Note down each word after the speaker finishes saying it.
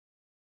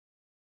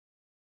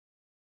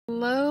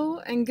Hello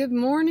and good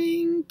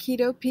morning,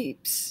 Keto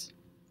peeps.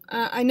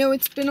 I know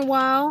it's been a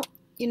while.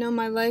 You know,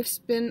 my life's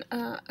been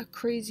a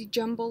crazy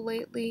jumble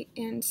lately,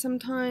 and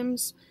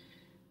sometimes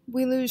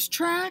we lose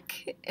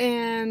track,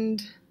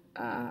 and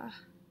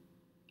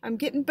I'm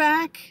getting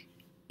back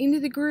into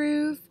the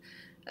groove,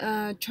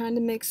 trying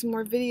to make some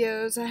more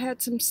videos. I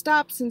had some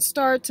stops and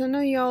starts. I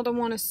know y'all don't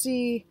want to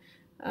see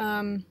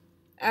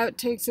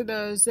outtakes of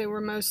those. They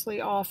were mostly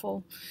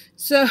awful.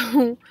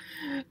 So,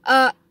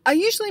 I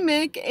usually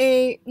make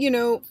a,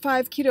 5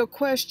 keto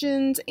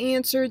questions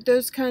answered,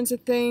 those kinds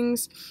of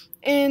things.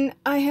 And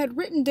I had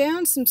written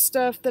down some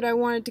stuff that I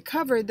wanted to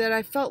cover that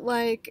I felt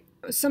like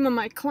some of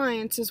my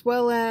clients, as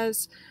well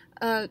as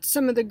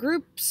some of the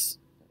groups,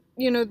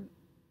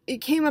 it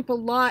came up a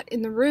lot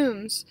in the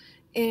rooms,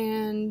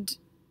 and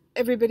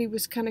everybody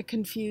was kind of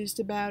confused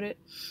about it.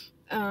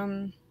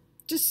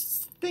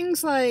 Just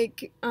things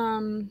like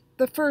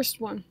the first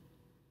one,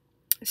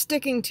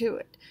 sticking to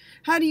it.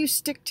 How do you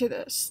stick to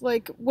this?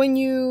 Like when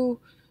you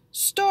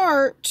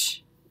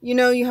start,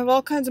 you have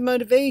all kinds of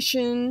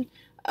motivation,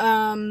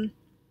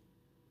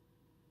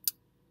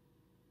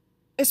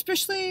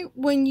 especially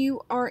when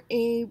you are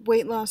a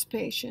weight loss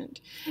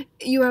patient.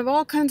 You have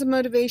all kinds of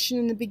motivation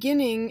in the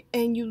beginning,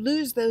 and you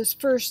lose those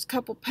first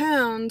couple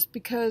pounds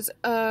because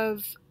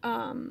of,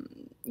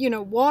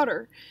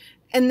 water.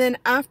 And then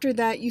after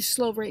that, you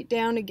slow right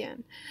down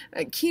again.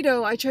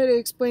 Keto, I try to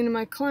explain to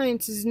my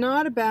clients, is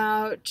not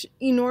about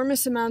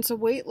enormous amounts of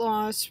weight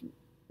loss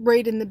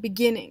right in the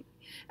beginning.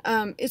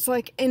 It's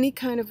like any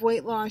kind of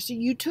weight loss.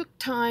 You took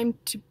time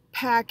to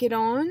pack it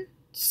on,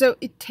 so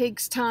it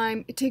takes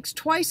time. It takes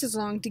twice as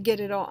long to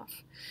get it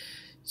off.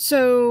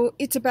 So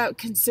it's about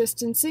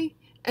consistency,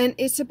 and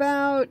it's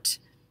about,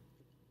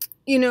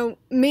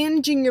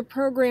 managing your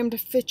program to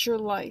fit your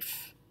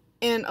life.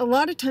 And a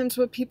lot of times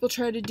what people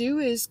try to do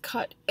is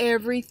cut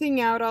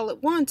everything out all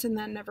at once, and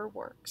that never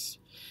works.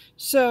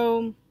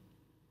 So,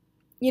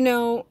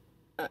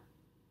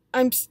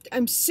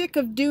 I'm sick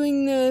of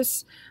doing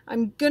this.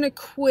 I'm gonna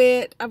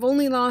quit. I've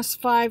only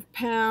lost 5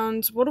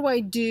 pounds. What do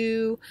I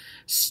do?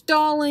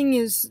 Stalling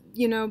is,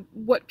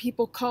 what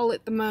people call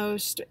it the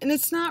most. And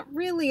it's not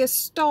really a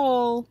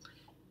stall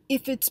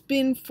if it's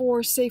been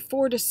for, say,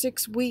 4 to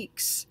 6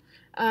 weeks.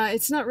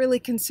 It's not really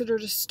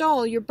considered a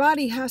stall. Your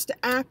body has to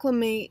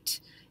acclimate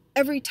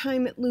every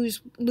time it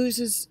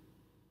loses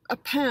a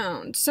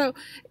pound. So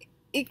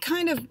it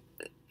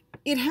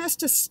has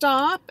to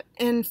stop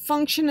and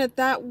function at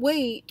that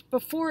weight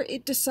before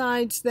it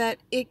decides that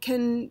it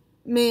can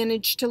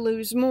manage to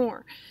lose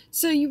more.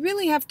 So you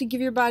really have to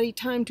give your body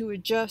time to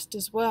adjust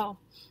as well.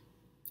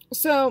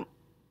 So,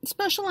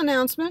 special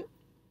announcement,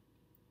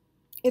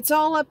 it's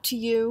all up to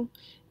you,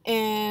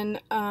 and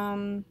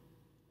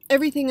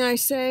everything I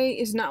say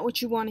is not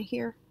what you want to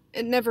hear.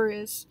 It never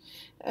is.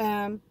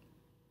 But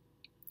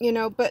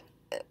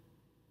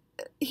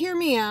hear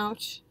me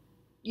out.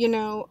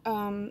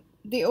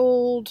 The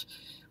old,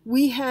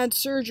 we had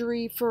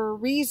surgery for a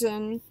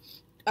reason.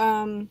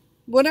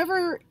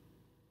 Whatever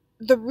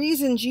the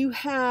reasons you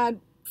had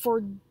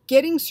for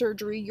getting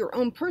surgery, your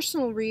own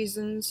personal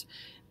reasons,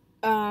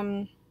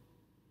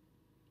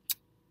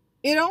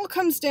 it all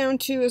comes down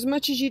to, as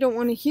much as you don't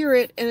want to hear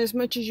it and as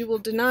much as you will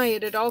deny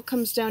it, it all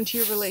comes down to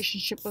your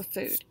relationship with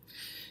food.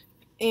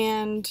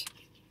 And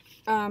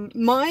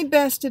my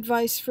best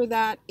advice for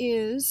that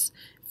is,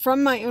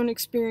 from my own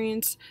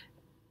experience,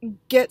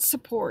 get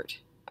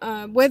support.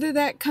 Whether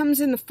that comes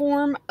in the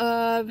form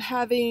of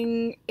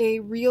having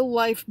a real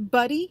life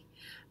buddy,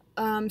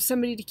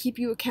 somebody to keep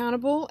you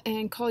accountable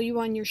and call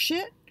you on your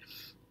shit,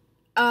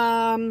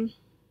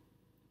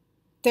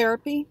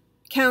 therapy,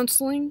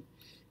 counseling,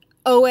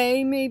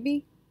 OA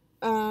maybe.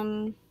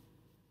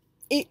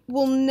 It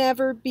will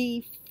never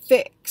be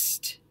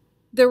fixed.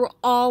 There will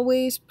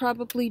always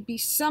probably be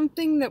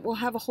something that will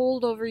have a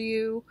hold over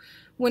you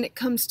when it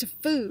comes to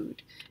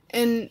food.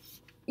 And,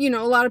 a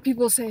lot of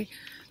people say,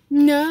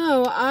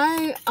 no,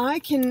 I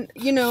can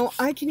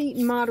eat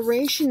in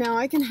moderation now.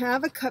 I can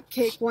have a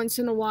cupcake once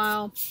in a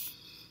while.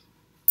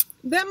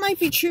 That might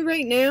be true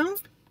right now,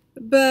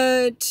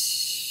 but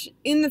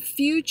in the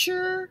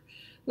future,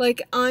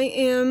 like, I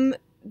am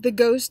the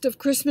ghost of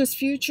Christmas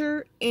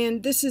future,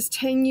 and this is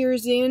 10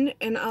 years in,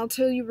 and I'll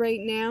tell you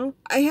right now,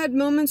 I had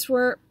moments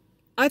where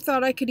I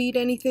thought I could eat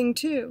anything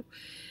too.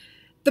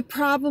 The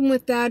problem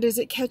with that is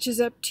it catches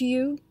up to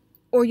you,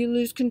 or you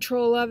lose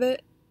control of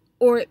it,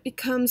 or it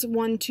becomes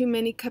one too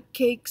many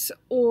cupcakes,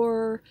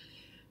 or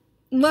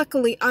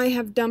luckily I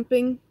have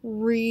dumping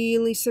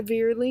really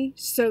severely,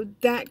 so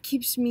that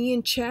keeps me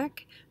in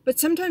check.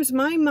 But sometimes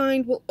my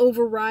mind will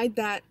override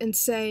that and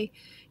say,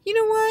 you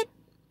know what?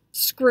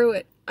 Screw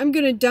it. I'm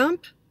going to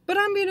dump, but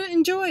I'm going to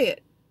enjoy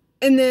it.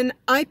 And then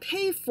I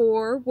pay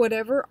for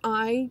whatever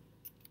I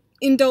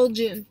indulge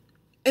in.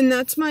 And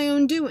that's my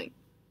own doing.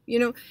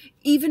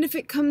 Even if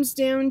it comes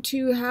down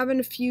to having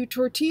a few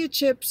tortilla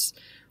chips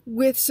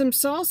with some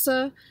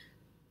salsa,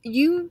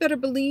 you better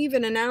believe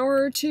in an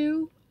hour or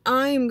two,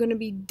 I am going to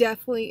be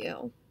deathly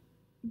ill.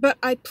 but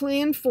I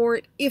plan for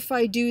it if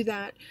I do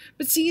that.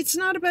 But see, it's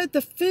not about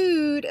the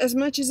food as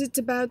much as it's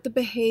about the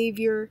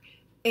behavior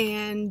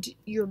and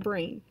your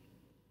brain.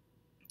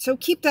 So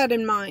keep that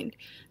in mind.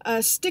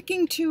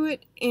 Sticking to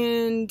it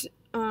and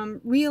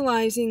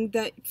realizing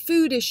that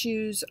food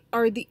issues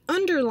are the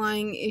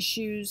underlying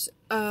issues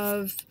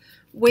of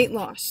weight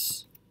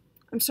loss.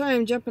 I'm sorry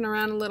I'm jumping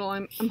around a little.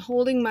 I'm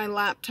holding my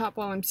laptop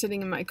while I'm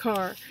sitting in my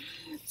car.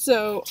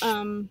 So,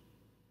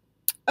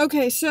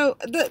 okay, so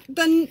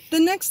the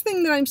next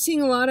thing that I'm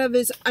seeing a lot of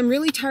is I'm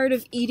really tired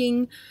of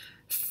eating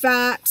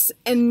fats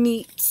and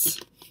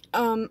meats.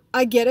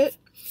 I get it,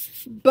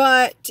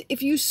 but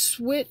if you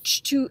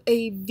switch to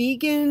a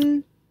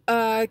vegan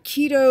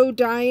keto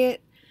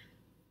diet,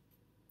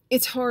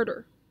 it's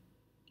harder.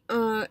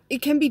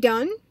 It can be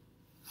done,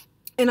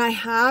 and I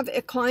have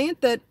a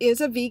client that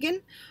is a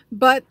vegan,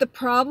 but the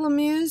problem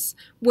is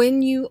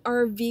when you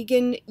are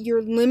vegan,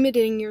 you're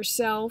limiting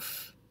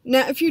yourself.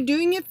 Now, if you're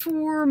doing it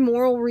for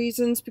moral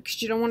reasons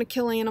because you don't want to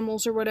kill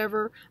animals or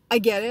whatever, I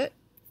get it.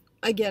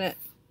 I get it.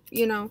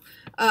 You know,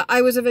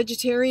 I was a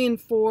vegetarian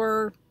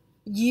for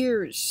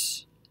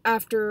years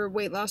after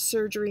weight loss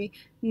surgery,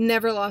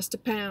 never lost a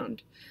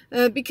pound.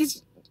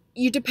 Because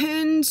you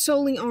depend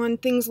solely on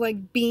things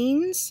like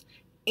beans,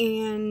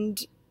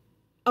 and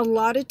a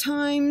lot of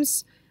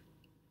times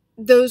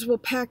those will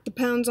pack the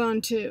pounds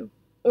on too,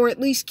 or at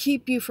least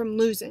keep you from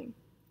losing.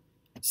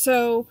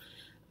 So,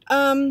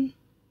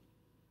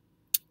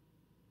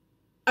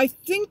 I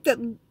think that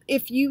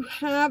if you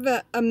have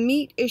a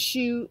meat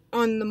issue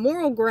on the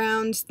moral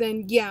grounds,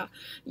 then yeah,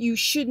 you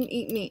shouldn't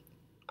eat meat.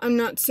 I'm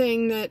not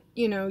saying that,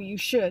 you know, you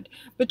should,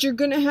 but you're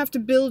going to have to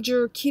build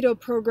your keto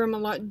program a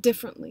lot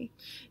differently.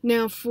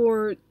 Now,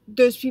 for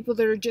those people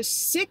that are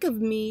just sick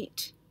of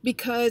meat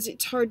because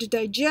it's hard to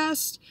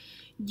digest,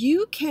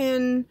 you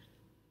can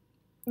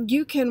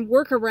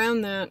work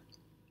around that,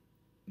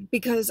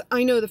 because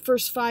I know the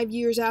first 5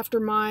 years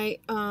after my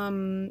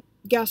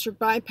gastric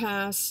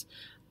bypass,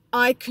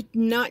 I could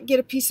not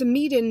get a piece of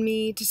meat in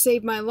me to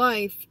save my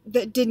life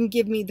that didn't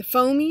give me the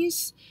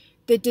foamies,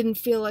 that didn't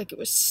feel like it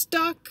was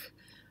stuck.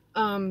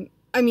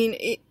 I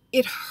mean,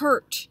 it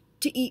hurt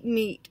to eat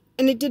meat,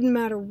 and it didn't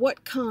matter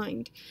what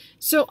kind.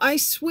 So I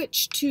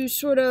switched to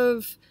sort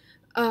of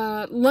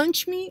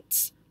lunch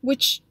meats,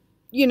 which,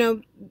 you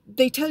know,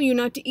 they tell you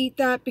not to eat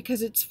that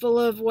because it's full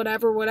of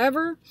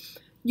whatever.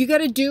 You got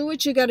to do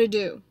what you got to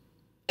do.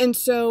 And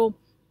so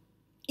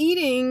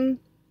eating,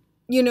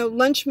 you know,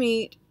 lunch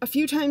meat a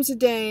few times a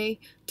day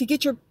to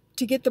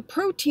get the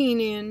protein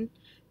in,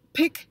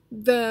 pick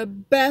the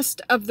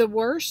best of the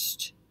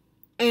worst.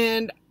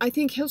 And I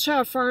think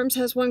Hillshire Farms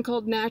has one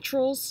called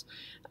Naturals.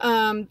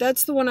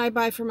 That's the one I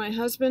buy for my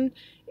husband.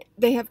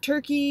 They have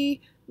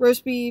turkey,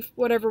 roast beef,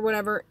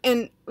 whatever.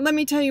 And let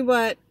me tell you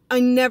what, I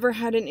never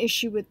had an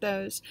issue with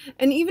those.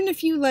 And even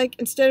if you, like,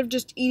 instead of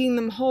just eating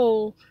them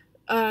whole,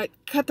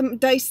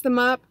 dice them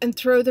up and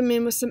throw them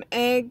in with some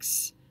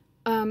eggs,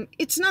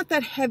 it's not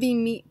that heavy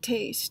meat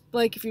taste,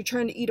 like if you're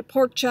trying to eat a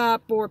pork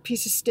chop or a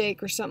piece of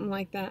steak or something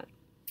like that.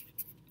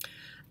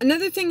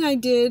 Another thing I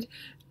did,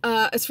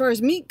 as far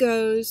as meat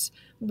goes,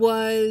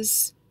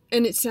 was,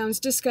 and it sounds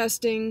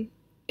disgusting,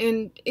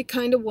 and it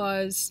kind of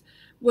was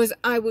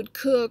I would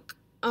cook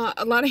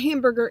a lot of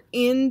hamburger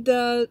in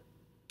the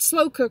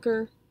slow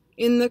cooker,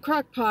 in the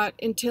crock pot,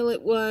 until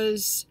it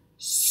was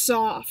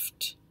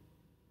soft.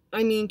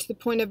 I mean, to the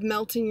point of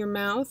melting your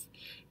mouth.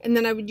 And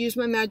then I would use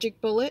my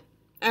magic bullet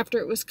after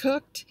it was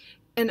cooked,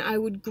 and I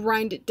would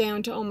grind it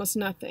down to almost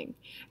nothing.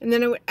 And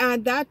then I would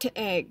add that to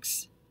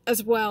eggs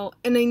as well,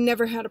 and I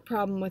never had a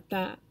problem with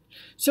that.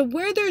 So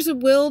where there's a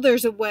will,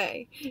 there's a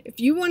way. If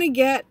you want to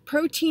get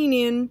protein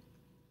in,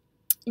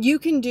 you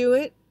can do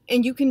it,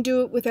 and you can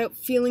do it without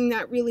feeling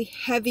that really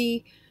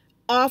heavy,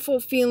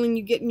 awful feeling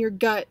you get in your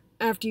gut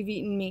after you've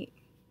eaten meat.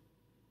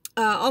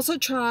 Also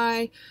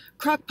try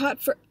crock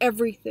pot for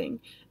everything.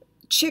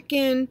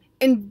 Chicken,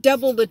 and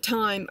double the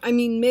time. I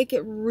mean, make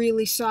it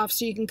really soft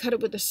so you can cut it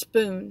with a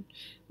spoon.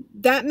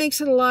 That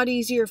makes it a lot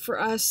easier for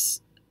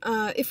us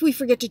if we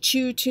forget to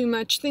chew too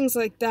much, things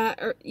like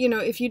that. Or, you know,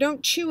 if you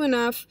don't chew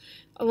enough,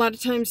 a lot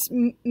of times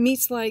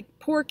meats like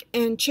pork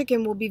and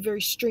chicken will be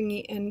very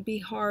stringy and be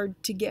hard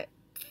to get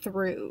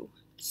through.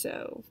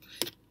 So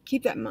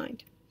keep that in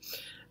mind.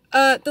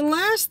 The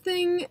last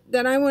thing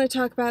that I want to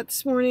talk about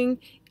this morning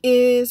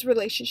is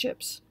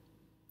relationships.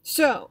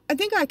 So I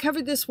think I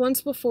covered this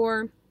once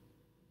before.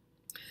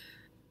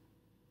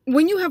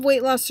 When you have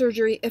weight loss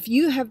surgery, if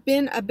you have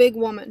been a big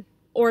woman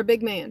or a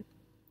big man,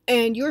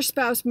 and your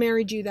spouse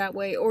married you that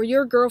way, or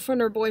your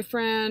girlfriend or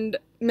boyfriend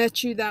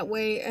met you that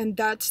way, and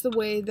that's the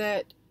way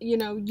that, you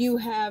know, you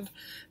have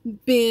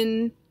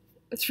been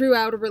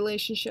throughout a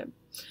relationship.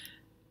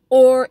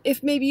 Or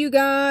if maybe you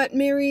got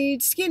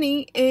married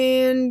skinny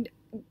and,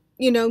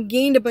 you know,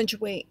 gained a bunch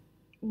of weight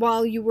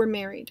while you were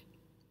married,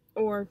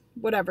 or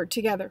whatever,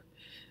 together.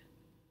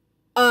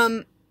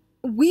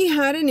 We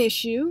had an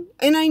issue,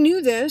 and I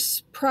knew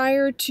this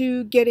prior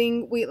to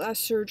getting weight loss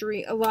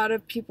surgery. A lot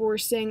of people were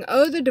saying,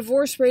 oh, the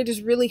divorce rate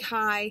is really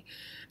high.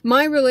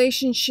 My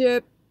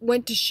relationship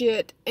went to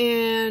shit,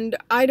 and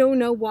I don't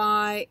know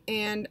why,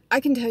 and I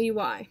can tell you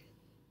why.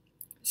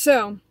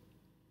 So,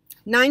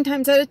 9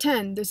 times out of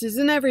 10, this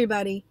isn't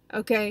everybody,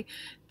 okay?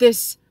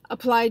 This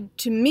applied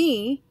to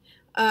me,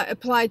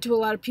 applied to a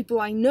lot of people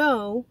I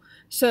know,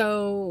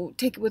 so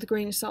take it with a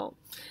grain of salt.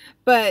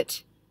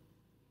 But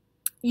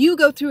you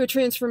go through a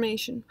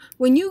transformation.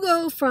 When you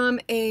go from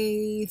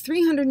a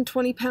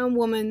 320-pound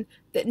woman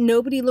that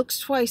nobody looks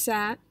twice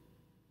at,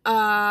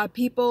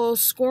 people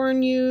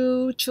scorn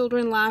you,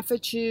 children laugh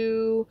at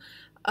you,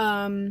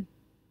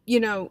 you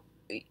know,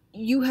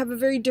 you have a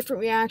very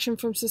different reaction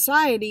from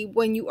society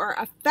when you are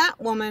a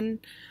fat woman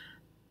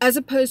as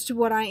opposed to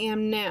what I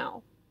am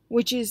now,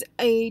 which is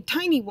a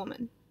tiny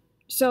woman.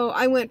 So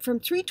I went from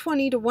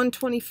 320 to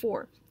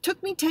 124.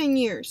 Took me 10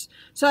 years.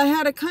 So I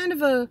had a kind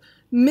of a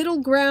middle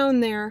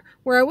ground there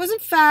where I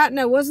wasn't fat and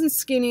I wasn't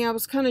skinny. I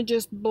was kind of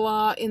just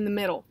blah in the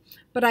middle.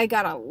 But I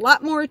got a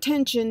lot more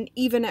attention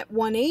even at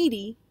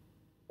 180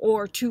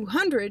 or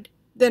 200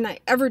 than I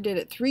ever did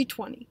at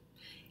 320.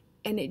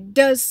 And it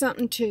does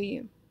something to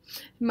you.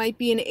 It might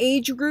be an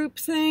age group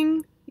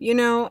thing, you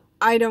know,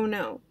 I don't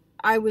know.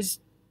 I was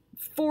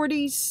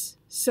 40s,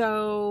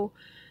 so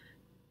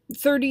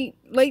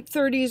late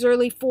 30s,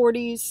 early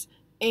 40s,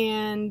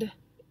 and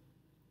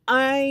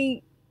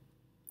I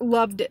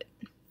loved it.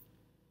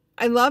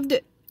 I loved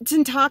it. It's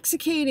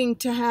intoxicating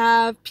to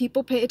have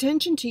people pay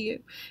attention to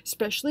you,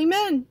 especially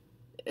men.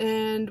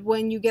 And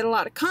when you get a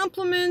lot of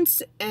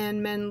compliments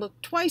and men look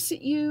twice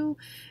at you,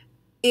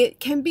 it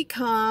can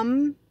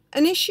become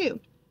an issue.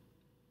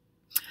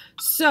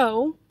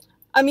 So,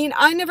 I mean,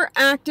 I never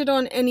acted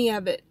on any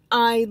of it.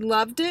 I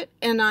loved it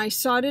and I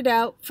sought it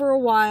out for a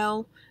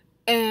while.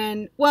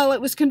 And, well,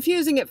 it was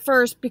confusing at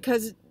first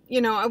because,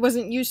 you know, I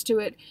wasn't used to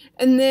it.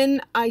 And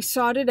then I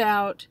sought it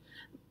out.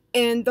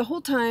 And the whole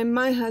time,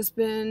 my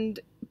husband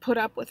put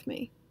up with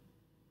me.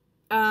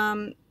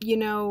 You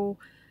know,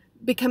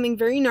 becoming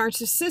very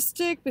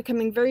narcissistic,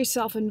 becoming very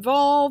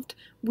self-involved.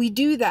 We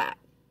do that.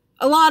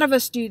 A lot of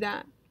us do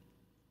that.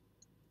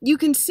 You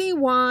can see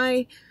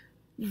why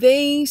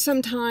they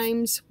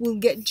sometimes will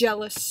get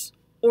jealous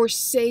or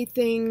say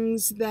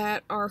things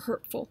that are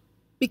hurtful,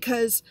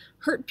 because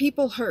hurt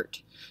people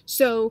hurt.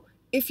 So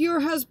if your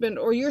husband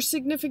or your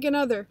significant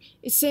other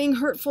is saying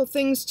hurtful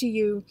things to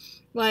you,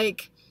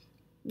 like,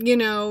 you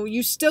know,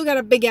 you still got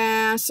a big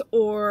ass,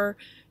 or,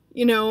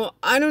 you know,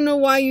 I don't know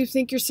why you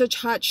think you're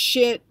such hot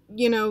shit,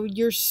 you know,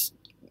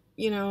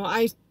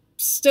 I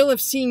still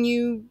have seen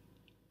you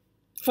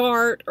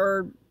fart,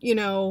 or, you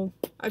know,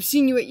 I've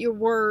seen you at your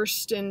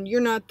worst and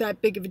you're not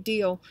that big of a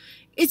deal.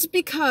 It's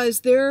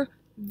because they're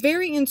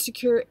very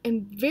insecure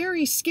and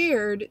very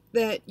scared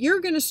that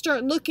you're going to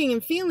start looking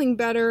and feeling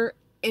better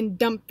and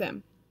dump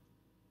them.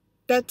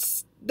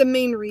 That's the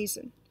main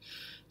reason.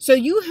 So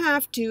you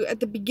have to, at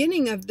the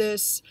beginning of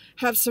this,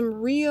 have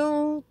some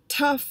real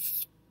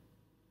tough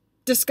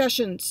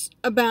discussions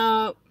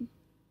about,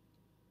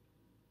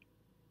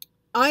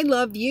 I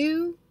love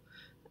you.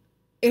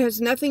 It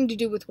has nothing to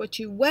do with what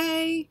you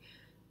weigh.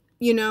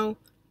 You know,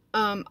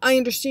 I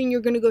understand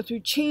you're going to go through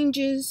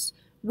changes.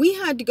 We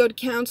had to go to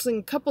counseling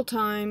a couple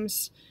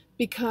times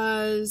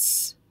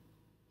because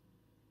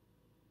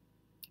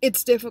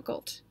it's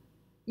difficult.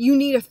 You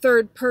need a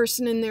third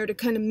person in there to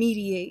kind of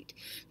mediate.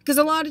 Because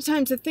a lot of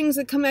times the things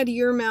that come out of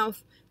your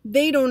mouth,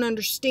 they don't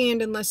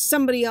understand unless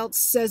somebody else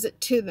says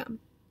it to them.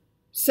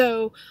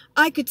 So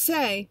I could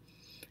say,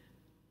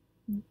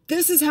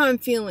 this is how I'm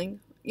feeling.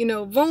 You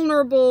know,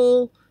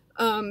 vulnerable.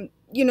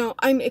 You know,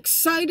 I'm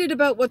excited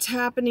about what's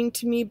happening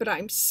to me, but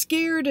I'm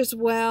scared as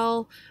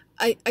well.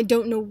 I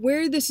don't know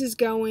where this is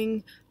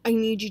going. I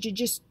need you to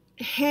just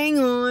hang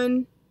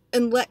on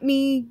and let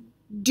me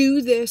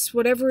do this,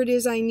 whatever it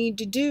is I need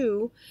to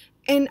do,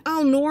 and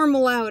I'll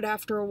normal out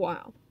after a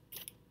while.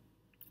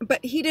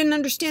 But he didn't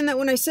understand that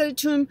when I said it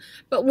to him,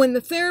 but when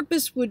the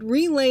therapist would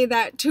relay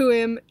that to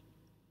him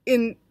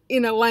in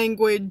a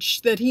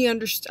language that he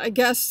understood, I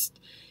guess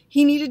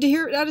he needed to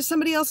hear it out of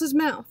somebody else's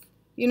mouth.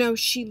 You know,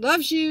 she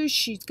loves you,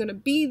 she's going to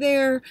be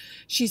there,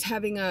 she's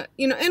having a,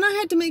 you know, and I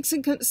had to make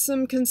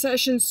some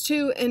concessions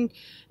too, and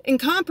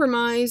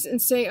compromise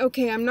and say,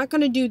 okay, I'm not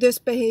going to do this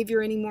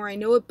behavior anymore, I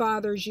know it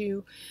bothers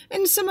you.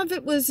 And some of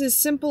it was as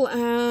simple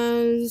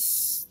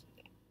as,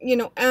 you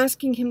know,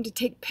 asking him to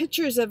take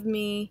pictures of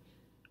me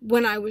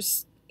when I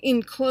was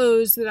in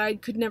clothes that I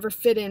could never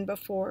fit in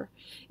before.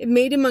 It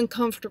made him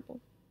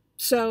uncomfortable.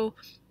 So,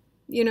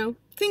 you know,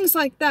 things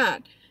like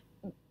that.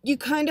 You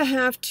kind of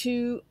have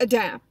to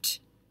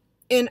adapt.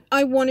 And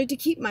I wanted to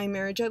keep my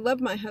marriage. I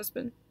love my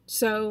husband.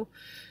 So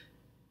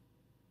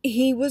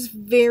he was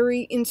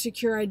very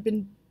insecure. I'd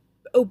been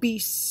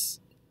obese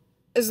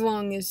as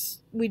long as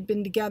we'd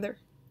been together.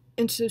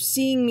 And so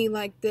seeing me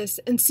like this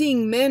and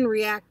seeing men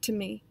react to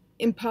me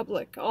in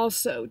public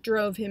also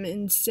drove him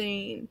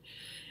insane.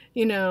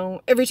 You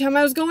know, every time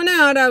I was going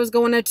out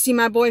to see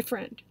my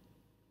boyfriend.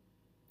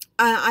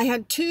 I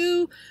had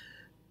 2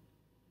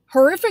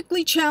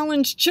 horrifically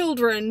challenged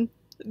children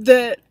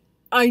that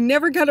I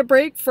never got a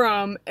break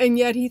from, and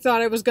yet he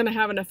thought I was going to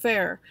have an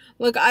affair.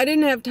 Look, I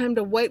didn't have time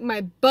to wipe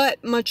my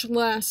butt, much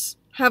less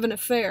have an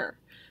affair.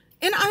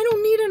 And I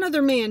don't need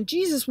another man.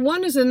 Jesus,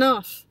 one is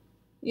enough,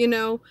 you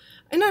know?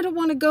 And I don't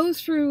want to go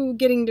through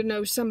getting to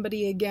know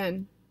somebody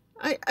again.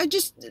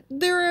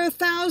 There are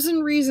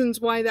 1,000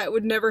 reasons why that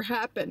would never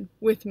happen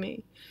with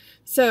me.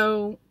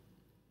 So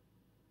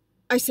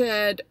I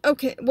said,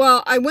 okay,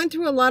 well, I went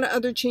through a lot of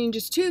other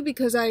changes too,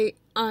 because I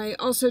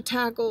also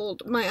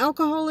tackled my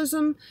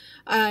alcoholism.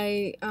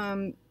 I,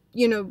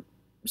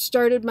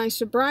 started my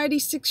sobriety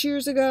 6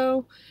 years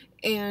ago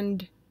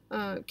and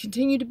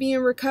continue to be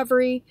in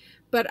recovery,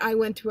 but I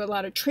went through a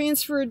lot of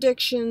transfer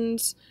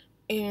addictions,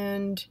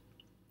 and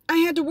I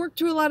had to work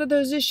through a lot of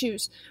those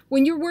issues.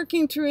 When you're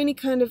working through any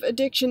kind of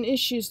addiction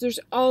issues, there's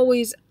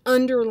always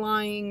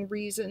underlying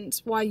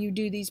reasons why you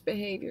do these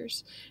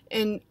behaviors.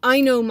 And I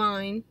know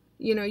mine.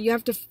 You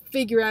have to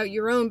figure out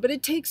your own, but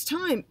it takes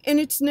time, and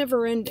it's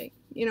never ending.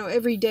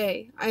 Every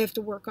day I have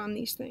to work on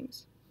these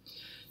things.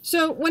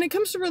 So when it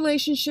comes to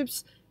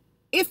relationships,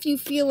 if you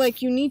feel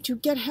like you need to,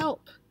 get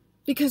help,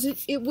 because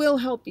it will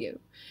help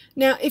you.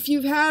 Now, if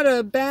you've had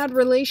a bad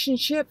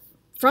relationship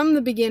from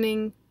the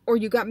beginning, or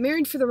you got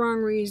married for the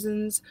wrong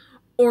reasons,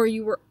 or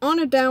you were on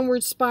a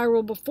downward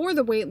spiral before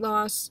the weight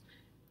loss,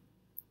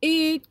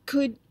 it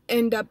could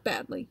end up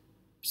badly.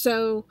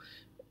 So,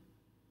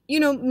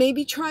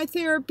 maybe try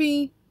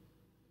therapy.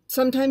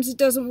 Sometimes it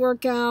doesn't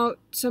work out.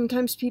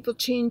 Sometimes people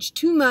change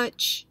too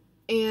much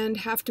and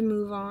have to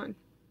move on.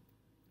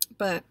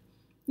 But,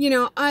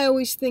 I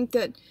always think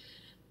that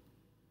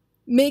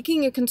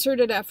making a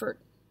concerted effort,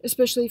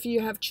 especially if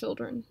you have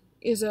children,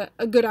 is a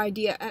good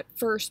idea at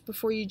first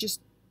before you just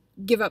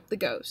give up the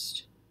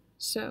ghost.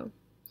 So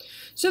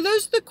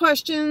those are the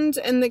questions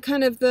and the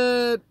kind of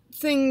the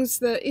things,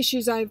 the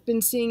issues I've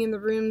been seeing in the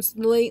rooms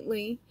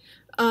lately.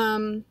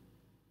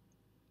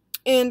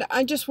 And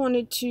I just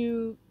wanted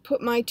to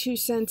put my 2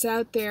 cents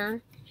out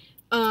there.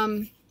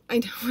 I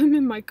know I'm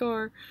in my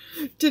car.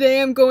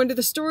 Today I'm going to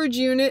the storage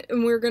unit,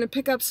 and we're going to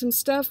pick up some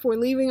stuff. We're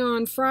leaving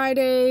on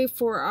Friday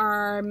for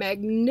our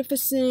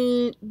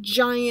magnificent,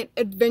 giant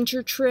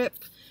adventure trip.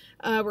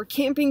 We're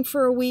camping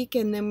for a week,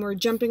 and then we're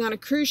jumping on a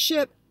cruise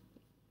ship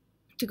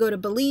to go to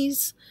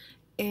Belize.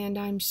 And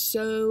I'm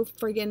so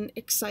friggin'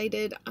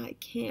 excited. I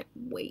can't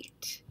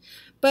wait.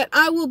 But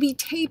I will be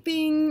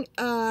taping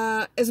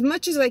as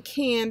much as I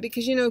can,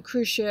 because,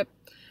 cruise ship,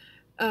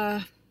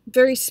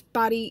 very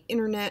spotty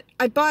internet.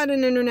 I bought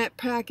an internet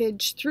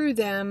package through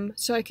them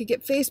so I could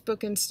get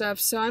Facebook and stuff.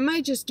 So I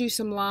might just do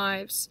some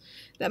lives.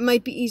 That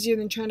might be easier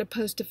than trying to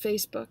post to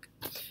Facebook.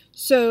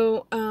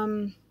 So,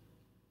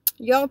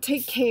 y'all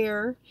take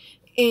care.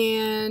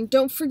 And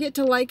don't forget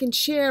to like and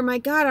share. My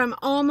God, I'm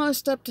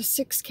almost up to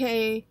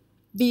 6K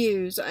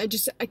views. I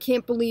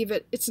can't believe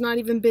it. It's not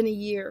even been a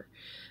year.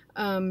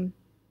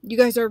 You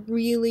guys are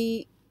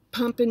really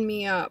pumping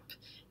me up.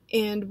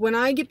 And when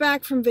I get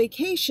back from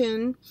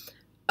vacation,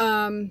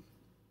 I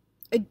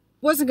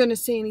wasn't going to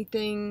say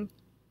anything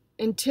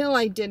until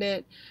I did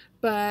it,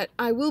 but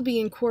I will be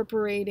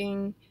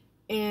incorporating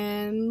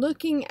and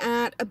looking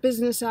at a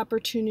business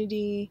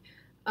opportunity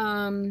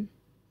to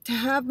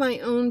have my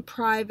own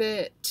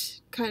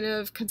private kind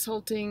of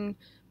consulting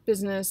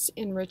business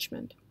in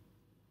Richmond.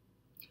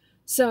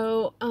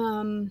 So,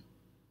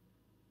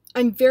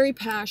 I'm very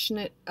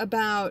passionate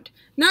about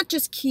not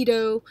just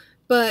keto,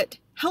 but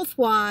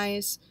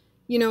health-wise,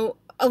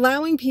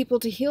 allowing people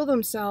to heal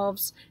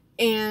themselves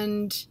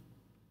and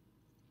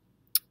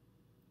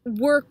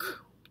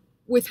work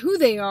with who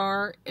they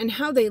are and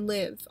how they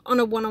live on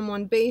a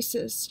one-on-one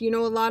basis. A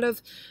lot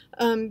of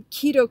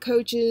keto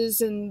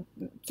coaches and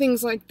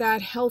things like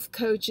that, health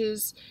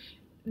coaches,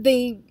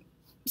 they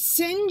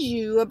send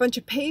you a bunch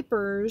of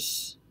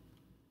papers.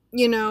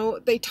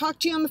 They talk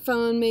to you on the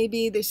phone,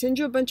 maybe they send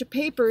you a bunch of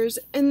papers,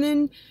 and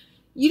then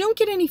you don't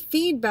get any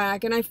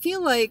feedback. And I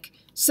feel like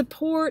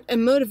support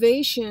and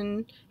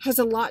motivation has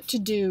a lot to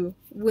do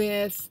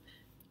with,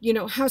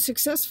 how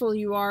successful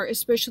you are,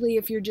 especially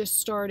if you're just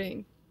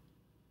starting.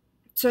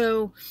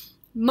 So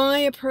my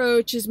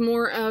approach is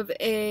more of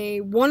a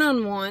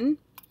one-on-one,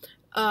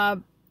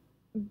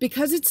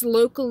 because it's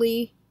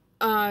locally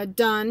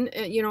done.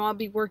 I'll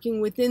be working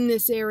within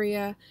this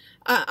area.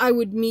 I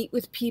would meet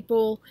with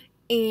people,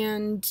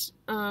 and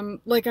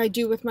like I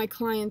do with my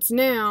clients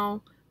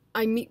now,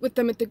 I meet with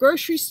them at the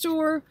grocery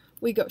store,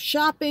 we go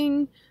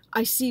shopping,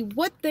 I see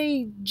what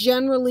they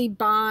generally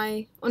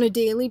buy on a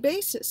daily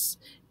basis.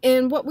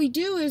 And what we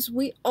do is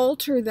we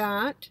alter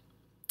that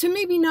to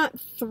maybe not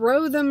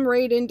throw them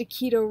right into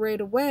keto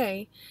right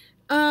away,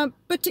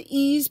 but to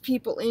ease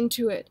people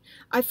into it.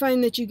 I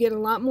find that you get a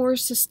lot more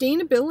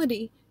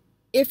sustainability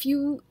if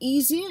you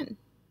ease in.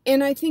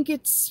 And I think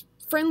it's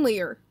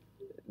friendlier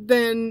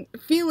than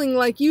feeling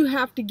like you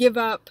have to give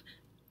up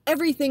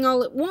everything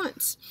all at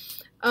once.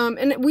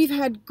 And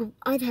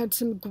I've had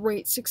some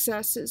great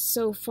successes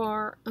so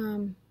far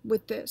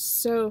with this.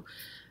 So,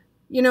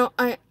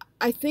 I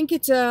think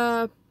it's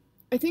a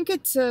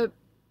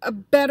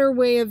better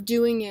way of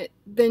doing it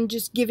than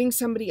just giving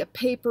somebody a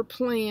paper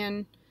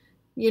plan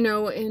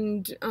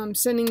and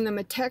sending them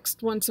a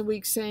text once a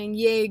week saying,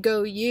 yay,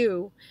 go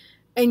you.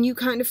 And you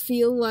kind of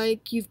feel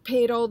like you've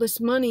paid all this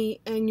money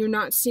and you're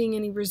not seeing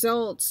any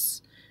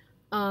results.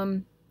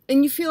 And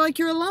you feel like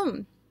you're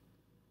alone.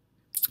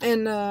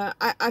 And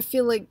I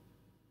feel like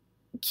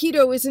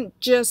keto isn't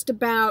just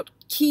about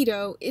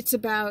keto, it's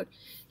about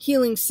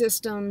healing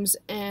systems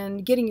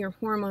and getting your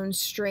hormones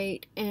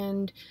straight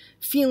and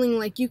feeling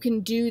like you can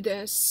do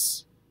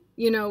this.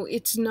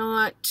 It's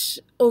not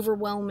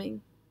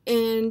overwhelming.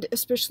 And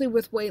especially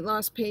with weight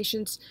loss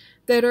patients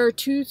that are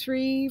 2,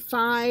 3,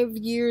 5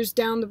 years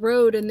down the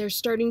road and they're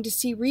starting to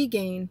see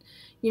regain.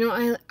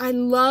 I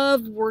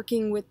love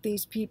working with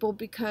these people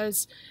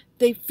because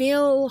they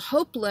feel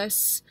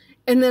hopeless,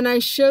 and then I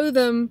show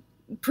them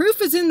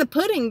proof is in the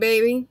pudding,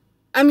 baby.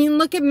 I mean,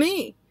 look at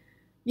me.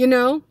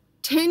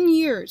 10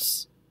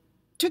 years.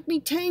 Took me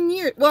 10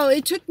 years. Well,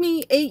 it took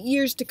me 8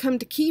 years to come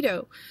to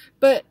keto.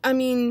 But, I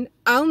mean,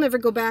 I'll never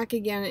go back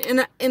again.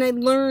 And I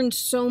learned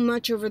so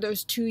much over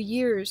those 2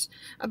 years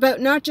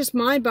about not just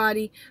my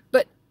body,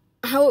 but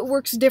how it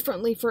works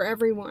differently for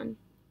everyone.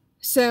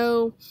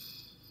 So,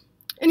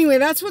 anyway,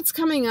 that's what's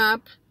coming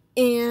up.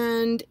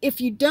 And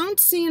if you don't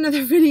see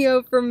another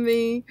video from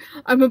me,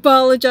 I'm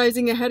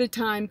apologizing ahead of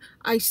time.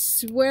 I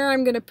swear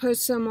I'm going to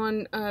post some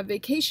on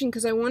vacation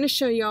because I want to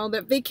show y'all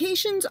that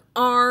vacations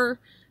are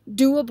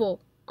doable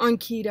on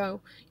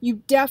keto.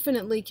 You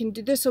definitely can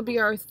do this. Will be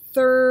our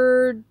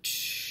third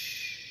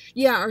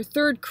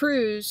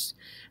cruise.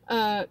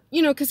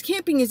 Because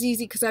camping is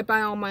easy because I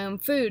buy all my own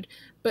food.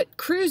 But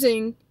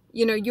cruising,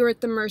 you're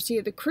at the mercy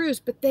of the cruise,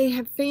 but they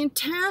have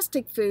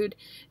fantastic food,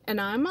 and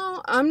I'm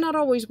not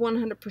always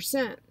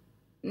 100%.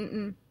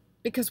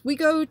 Because we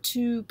go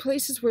to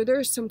places where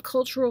there's some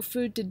cultural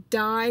food to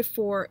die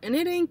for, and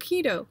it ain't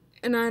keto,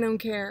 and I don't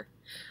care.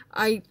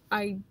 I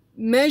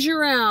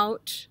measure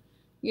out,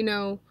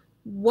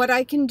 what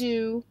I can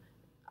do,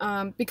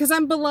 because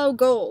I'm below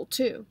goal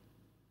too.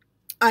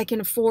 I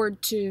can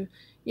afford to,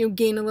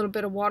 gain a little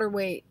bit of water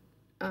weight.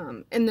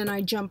 And then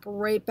I jump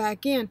right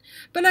back in.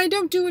 But I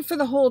don't do it for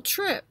the whole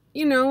trip.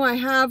 I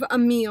have a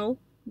meal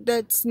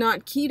that's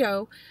not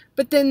keto,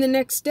 but then the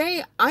next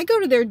day I go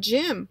to their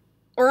gym,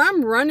 or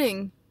I'm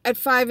running at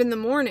 5 in the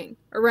morning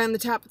around the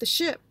top of the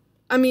ship.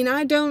 I mean,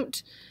 I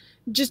don't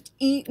just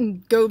eat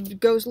and go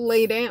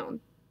lay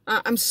down.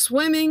 I'm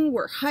swimming,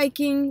 we're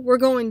hiking, we're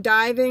going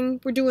diving,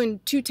 we're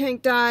doing 2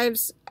 tank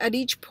dives at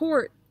each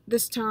port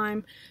this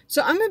time.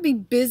 So I'm going to be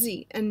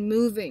busy and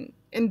moving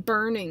and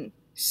burning.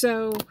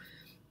 So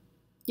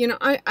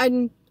I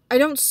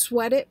don't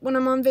sweat it when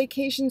I'm on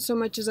vacation so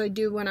much as I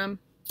do when I'm,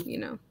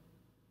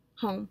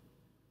 home.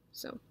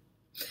 So,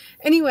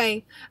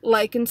 anyway,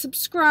 like and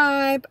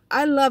subscribe.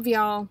 I love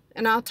y'all,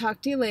 and I'll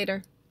talk to you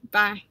later.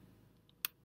 Bye.